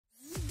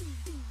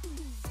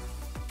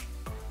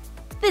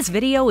This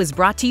video is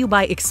brought to you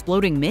by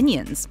Exploding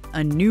Minions,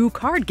 a new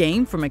card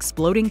game from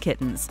Exploding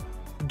Kittens.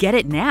 Get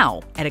it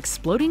now at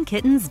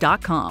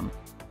explodingkittens.com.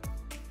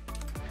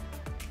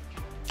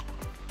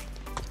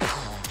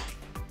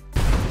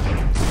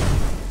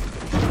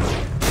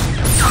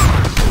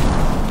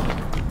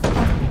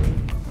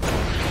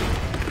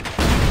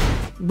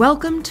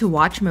 Welcome to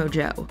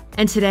WatchMojo,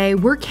 and today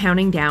we're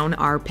counting down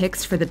our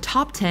picks for the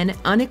top 10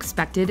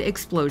 unexpected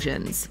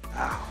explosions.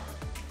 Now,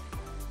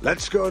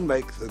 let's go and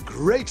make the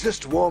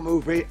greatest war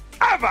movie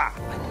ever!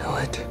 I know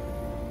it.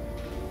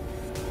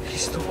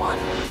 He's the one.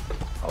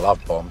 I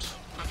love bombs.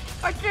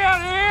 I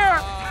can't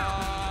hear!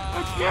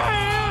 I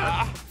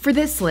can't hear! For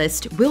this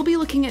list, we'll be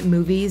looking at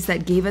movies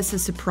that gave us a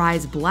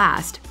surprise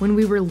blast when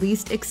we were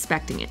least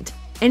expecting it.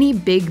 Any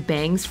big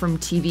bangs from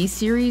TV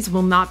series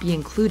will not be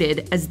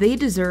included, as they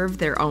deserve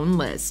their own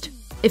list.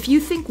 If you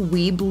think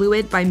we blew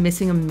it by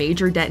missing a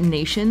major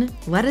detonation,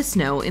 let us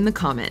know in the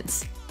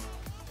comments.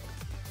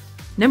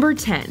 Number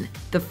 10.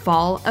 The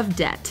Fall of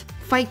Debt.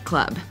 Fight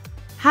Club.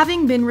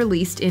 Having been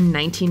released in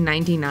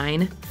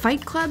 1999,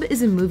 Fight Club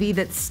is a movie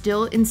that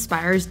still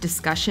inspires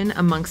discussion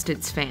amongst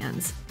its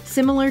fans.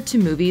 Similar to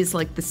movies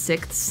like The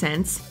Sixth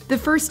Sense, the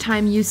first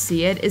time you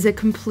see it is a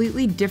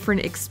completely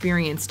different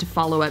experience to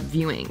follow-up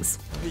viewings.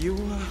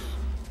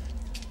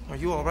 Are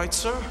you all right,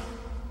 sir?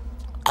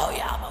 Oh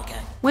yeah, I'm okay.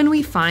 When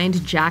we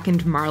find Jack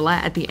and Marla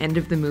at the end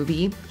of the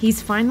movie,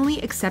 he's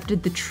finally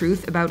accepted the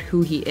truth about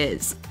who he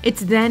is.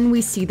 It's then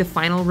we see the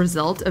final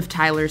result of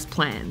Tyler's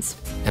plans.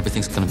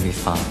 Everything's gonna be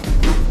fine.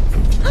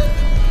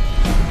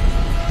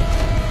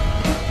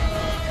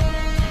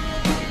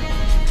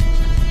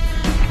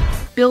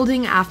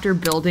 Building after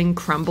building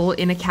crumble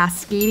in a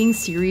cascading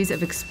series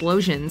of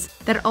explosions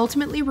that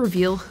ultimately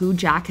reveal who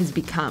Jack has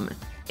become.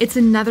 It's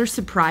another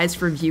surprise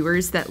for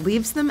viewers that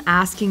leaves them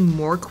asking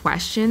more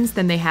questions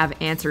than they have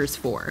answers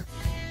for.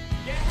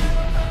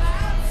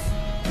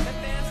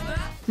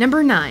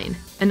 Number 9.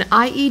 An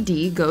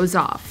IED goes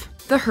off.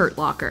 The Hurt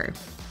Locker.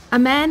 A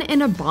man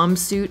in a bomb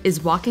suit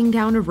is walking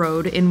down a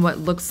road in what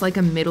looks like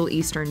a Middle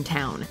Eastern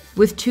town.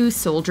 With two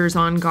soldiers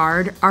on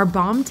guard, our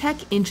bomb tech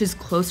inches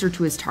closer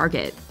to his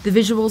target. The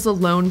visuals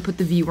alone put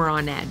the viewer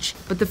on edge,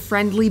 but the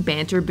friendly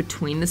banter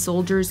between the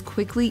soldiers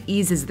quickly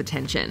eases the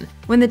tension.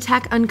 When the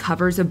tech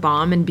uncovers a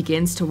bomb and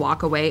begins to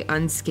walk away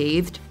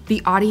unscathed,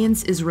 the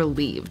audience is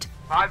relieved.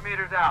 5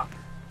 meters out.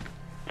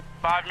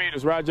 5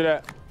 meters, roger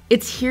that.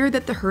 It's here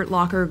that the Hurt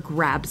Locker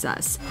grabs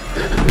us.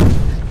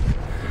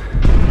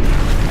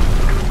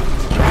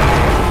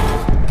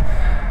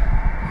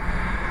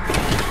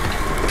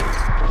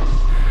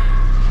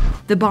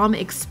 The bomb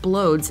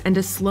explodes, and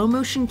a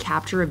slow-motion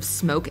capture of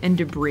smoke and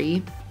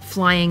debris,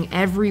 flying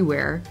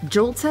everywhere,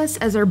 jolts us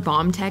as our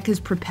bomb tech is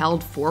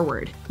propelled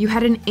forward. You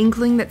had an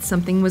inkling that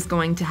something was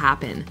going to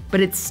happen, but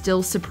it's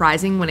still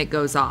surprising when it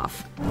goes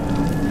off.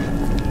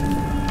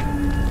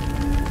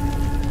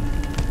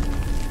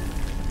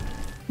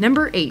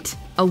 Number 8.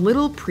 A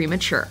little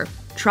premature.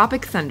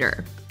 Tropic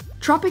Thunder.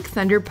 Tropic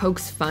Thunder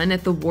pokes fun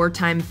at the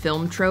wartime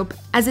film trope,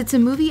 as it's a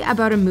movie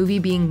about a movie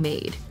being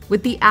made.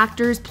 With the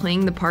actors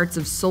playing the parts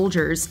of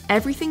soldiers,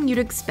 everything you'd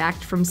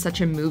expect from such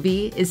a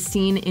movie is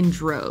seen in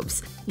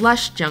droves.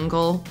 Lush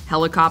jungle,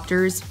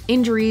 helicopters,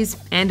 injuries,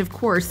 and of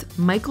course,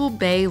 Michael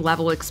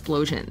Bay-level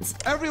explosions.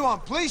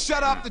 Everyone, please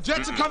shut up. The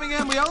jets are coming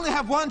in. We only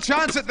have one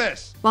chance at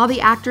this. While the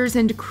actors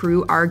and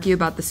crew argue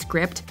about the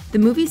script, the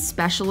movie's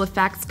special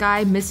effects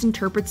guy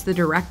misinterprets the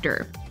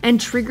director and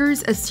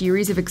triggers a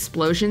series of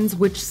explosions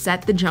which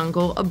set the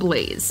jungle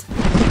ablaze.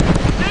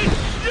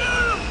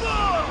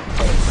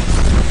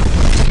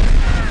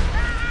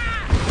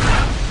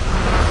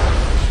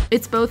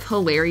 It's both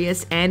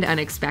hilarious and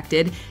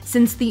unexpected,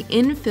 since the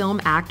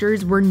in-film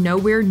actors were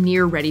nowhere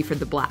near ready for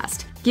the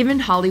blast. Given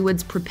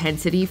Hollywood's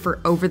propensity for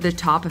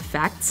over-the-top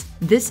effects,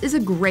 this is a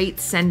great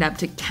send-up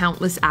to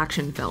countless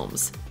action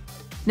films.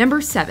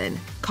 Number 7.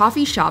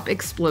 Coffee Shop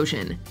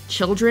Explosion.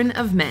 Children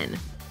of Men.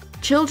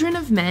 Children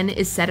of Men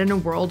is set in a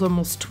world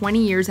almost 20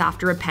 years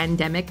after a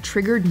pandemic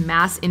triggered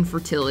mass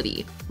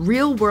infertility.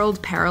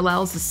 Real-world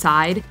parallels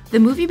aside, the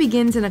movie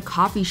begins in a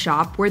coffee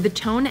shop where the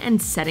tone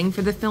and setting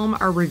for the film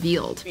are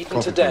revealed. Beaten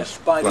to death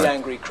by the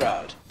angry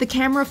crowd. The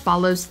camera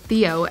follows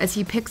Theo as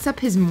he picks up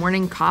his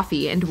morning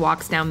coffee and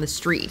walks down the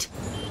street.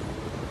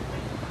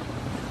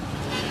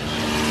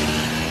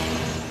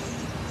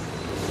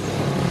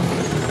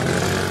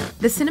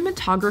 The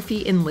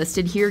cinematography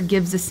enlisted here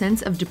gives a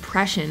sense of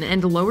depression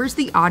and lowers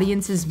the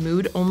audience's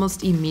mood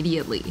almost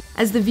immediately.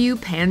 As the view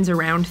pans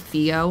around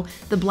Theo,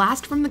 the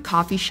blast from the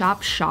coffee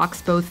shop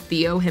shocks both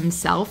Theo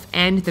himself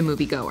and the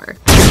moviegoer.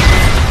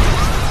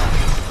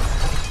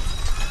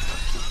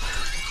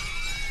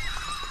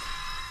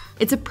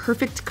 It's a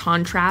perfect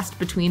contrast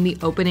between the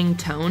opening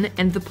tone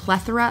and the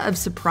plethora of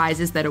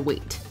surprises that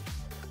await.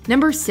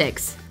 Number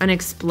 6. An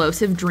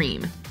Explosive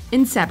Dream.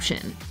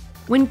 Inception.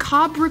 When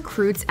Cobb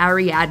recruits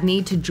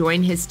Ariadne to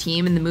join his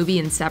team in the movie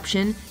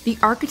Inception, the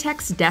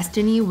architect's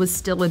destiny was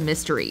still a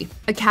mystery.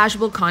 A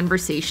casual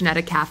conversation at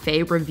a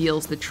cafe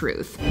reveals the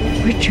truth.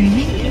 We're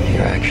dreaming.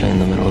 You're actually in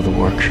the middle of the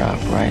workshop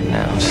right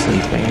now,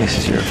 sleeping. This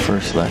is your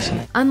first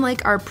lesson.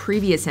 Unlike our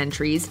previous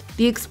entries,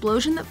 the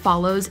explosion that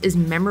follows is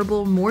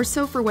memorable more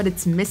so for what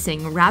it's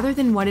missing rather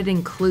than what it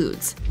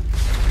includes.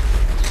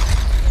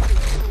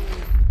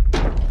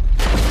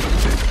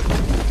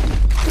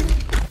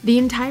 The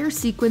entire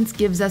sequence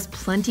gives us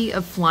plenty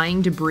of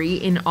flying debris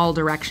in all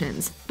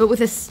directions, but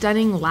with a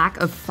stunning lack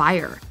of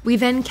fire. We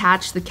then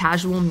catch the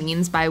casual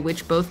means by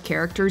which both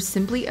characters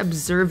simply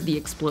observe the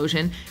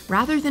explosion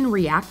rather than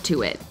react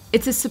to it.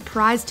 It's a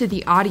surprise to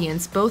the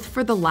audience both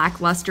for the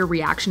lackluster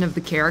reaction of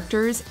the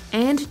characters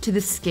and to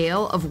the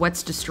scale of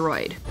what's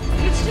destroyed.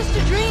 It's just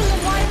a dream,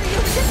 then why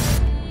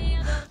are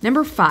you...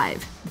 Number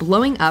 5.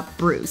 Blowing up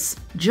Bruce.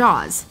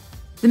 Jaws.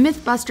 The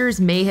Mythbusters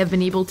may have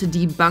been able to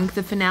debunk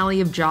the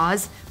finale of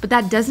Jaws, but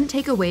that doesn't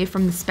take away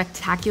from the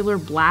spectacular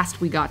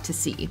blast we got to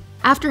see.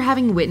 After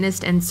having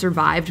witnessed and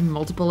survived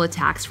multiple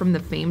attacks from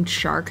the famed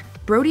shark,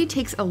 Brody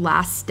takes a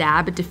last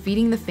stab at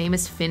defeating the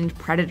famous finned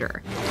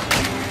predator.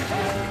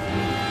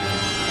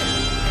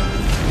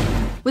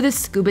 With a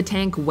scuba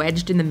tank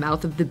wedged in the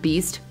mouth of the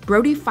beast,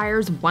 Brody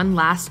fires one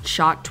last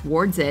shot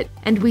towards it,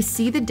 and we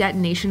see the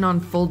detonation on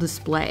full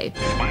display.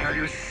 Fire,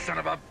 you son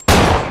of a...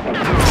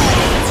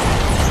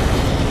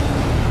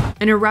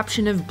 An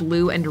eruption of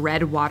blue and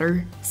red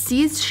water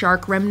sees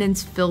shark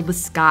remnants fill the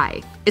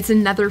sky. It's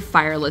another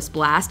fireless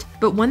blast,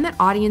 but one that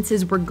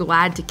audiences were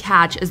glad to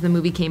catch as the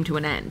movie came to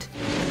an end.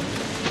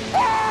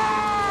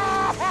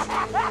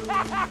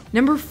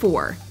 Number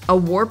 4. A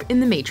warp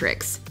in the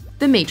Matrix.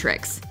 The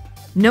Matrix.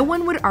 No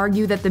one would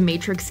argue that The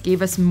Matrix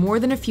gave us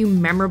more than a few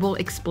memorable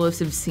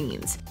explosive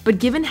scenes, but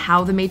given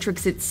how The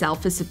Matrix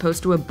itself is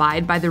supposed to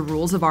abide by the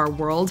rules of our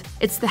world,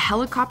 it's the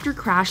helicopter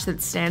crash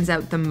that stands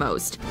out the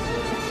most.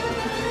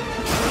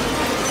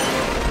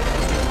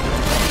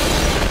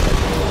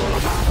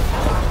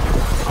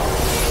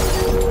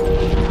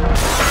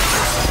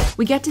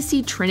 We get to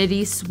see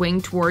Trinity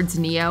swing towards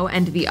Neo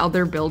and the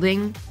other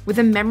building, with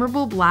a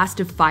memorable blast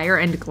of fire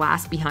and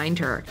glass behind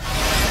her.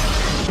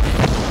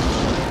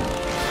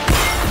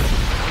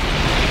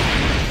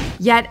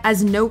 Yet,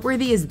 as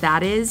noteworthy as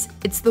that is,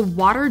 it's the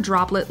water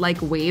droplet-like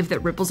wave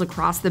that ripples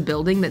across the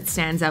building that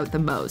stands out the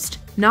most.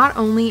 Not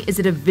only is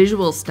it a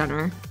visual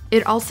stunner,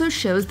 it also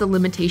shows the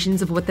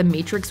limitations of what the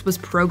Matrix was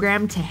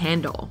programmed to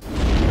handle.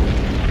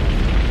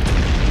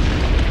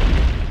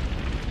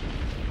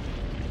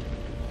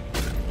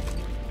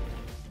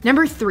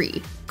 Number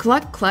 3.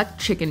 Cluck Cluck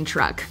Chicken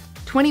Truck.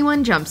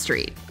 21 Jump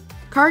Street.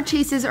 Car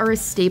chases are a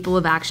staple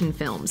of action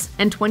films,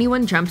 and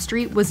 21 Jump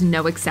Street was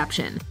no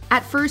exception.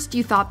 At first,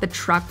 you thought the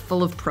truck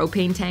full of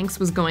propane tanks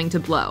was going to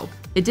blow.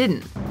 It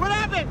didn't. What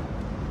happened?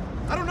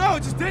 I don't know,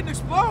 it just didn't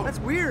explode. That's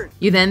weird.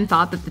 You then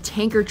thought that the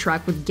tanker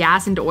truck with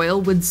gas and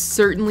oil would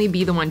certainly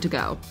be the one to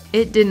go.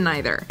 It didn't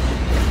either.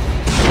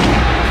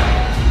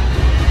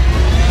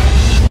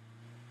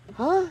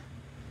 Huh?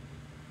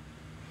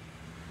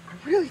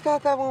 I really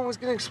thought that one was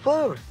gonna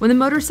explode. When the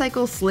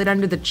motorcycle slid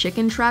under the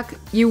chicken truck,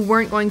 you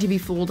weren't going to be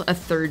fooled a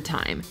third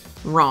time.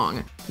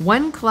 Wrong.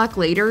 One cluck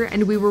later,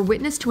 and we were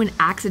witness to an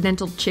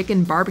accidental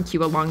chicken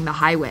barbecue along the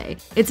highway.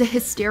 It's a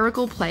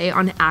hysterical play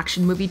on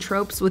action movie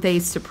tropes with a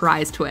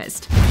surprise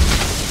twist.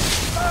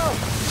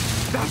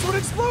 Oh, that's what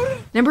exploded?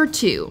 Number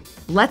 2.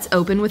 Let's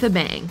open with a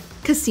bang.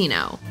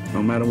 Casino.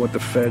 No matter what the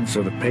feds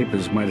or the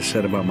papers might have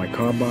said about my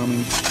car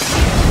bombing,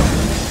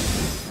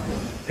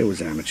 it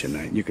was amateur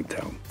night, you could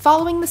tell.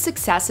 Following the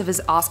success of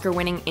his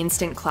Oscar-winning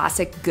instant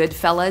classic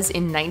Goodfellas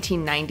in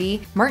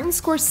 1990, Martin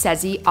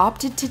Scorsese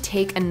opted to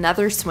take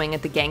another swing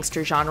at the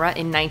gangster genre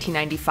in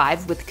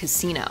 1995 with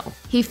Casino.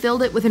 He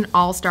filled it with an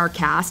all-star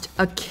cast,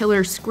 a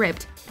killer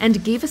script,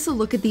 and gave us a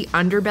look at the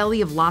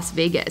underbelly of Las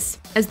Vegas.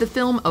 As the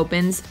film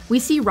opens, we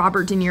see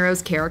Robert De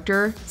Niro's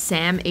character,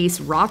 Sam Ace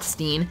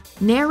Rothstein,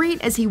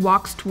 narrate as he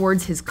walks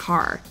towards his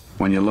car.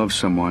 When you love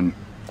someone,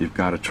 you've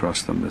got to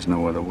trust them, there's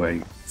no other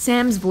way.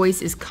 Sam's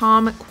voice is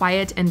calm,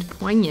 quiet, and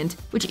poignant,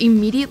 which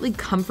immediately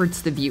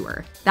comforts the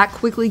viewer. That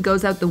quickly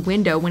goes out the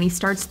window when he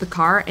starts the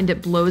car and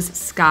it blows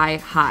sky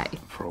high.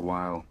 For a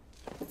while,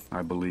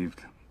 I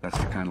believed that's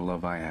the kind of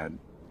love I had.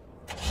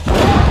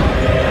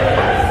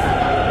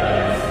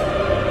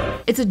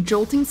 It's a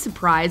jolting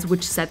surprise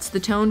which sets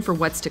the tone for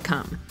what's to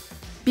come.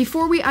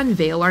 Before we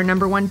unveil our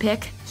number 1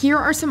 pick, here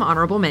are some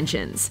honorable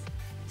mentions.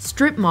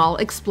 Strip Mall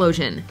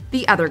Explosion,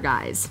 The Other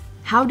Guys.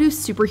 How do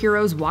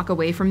superheroes walk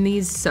away from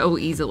these so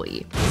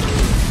easily?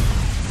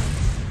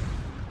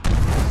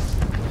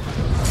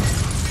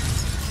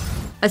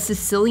 A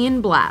Sicilian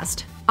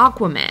Blast,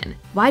 Aquaman.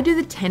 Why do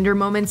the tender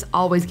moments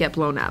always get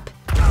blown up?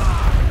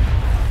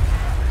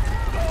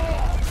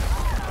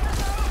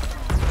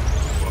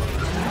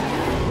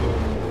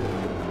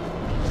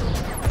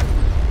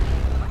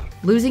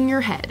 Losing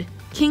Your Head,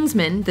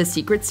 Kingsman: The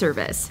Secret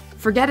Service.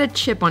 Forget a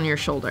chip on your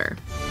shoulder.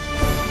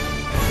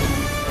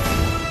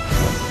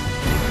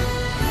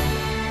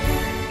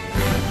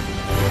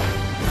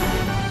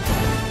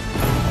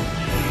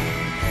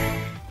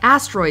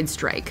 Asteroid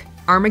strike,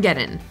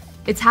 Armageddon.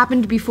 It's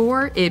happened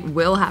before, it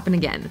will happen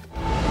again.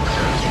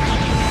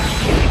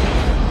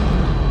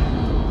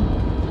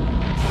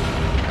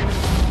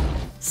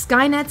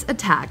 Skynet's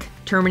attack,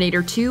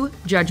 Terminator 2,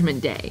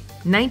 Judgment Day.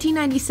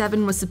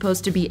 1997 was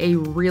supposed to be a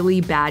really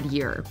bad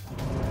year.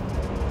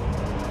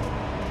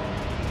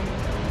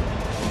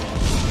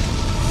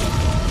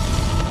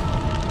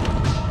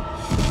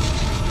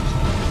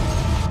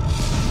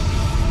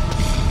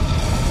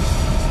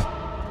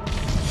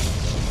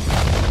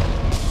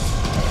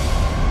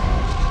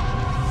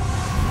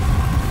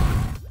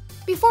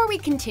 Before we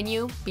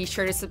continue, be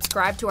sure to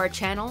subscribe to our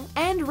channel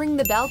and ring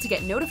the bell to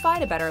get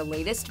notified about our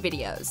latest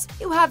videos.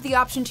 You have the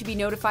option to be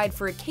notified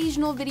for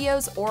occasional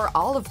videos or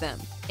all of them.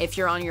 If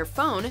you're on your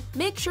phone,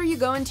 make sure you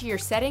go into your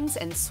settings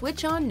and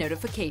switch on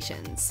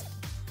notifications.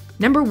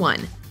 Number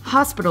 1.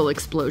 Hospital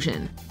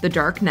explosion, The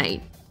Dark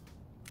Knight.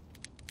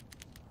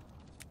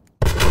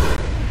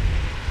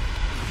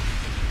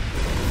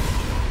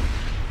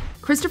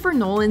 Christopher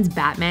Nolan's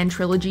Batman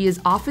trilogy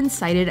is often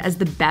cited as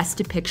the best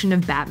depiction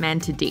of Batman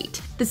to date.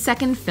 The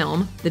second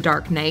film, The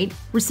Dark Knight,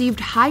 received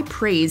high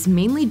praise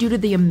mainly due to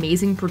the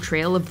amazing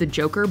portrayal of the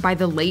Joker by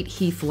the late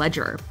Heath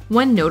Ledger.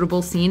 One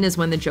notable scene is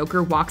when the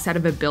Joker walks out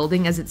of a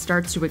building as it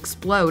starts to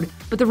explode,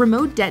 but the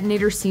remote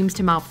detonator seems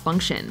to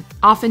malfunction.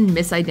 Often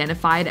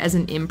misidentified as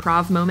an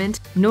improv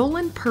moment,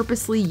 Nolan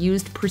purposely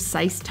used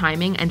precise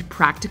timing and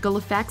practical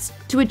effects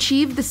to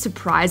achieve the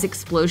surprise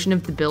explosion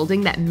of the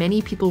building that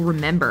many people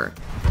remember.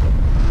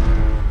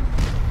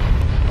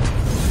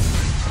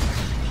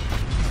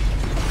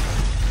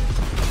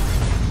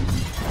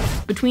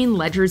 Between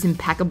Ledger's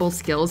impeccable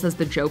skills as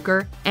the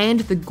Joker and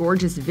the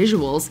gorgeous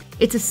visuals,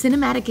 it's a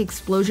cinematic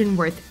explosion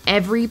worth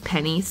every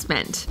penny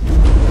spent.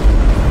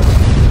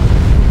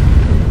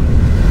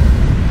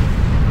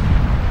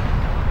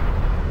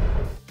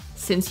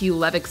 Since you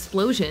love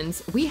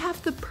explosions, we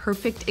have the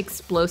perfect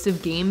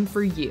explosive game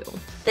for you.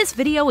 This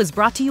video is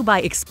brought to you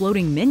by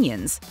Exploding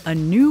Minions, a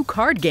new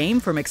card game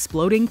from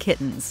Exploding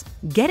Kittens.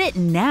 Get it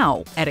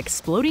now at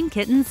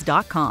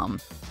explodingkittens.com.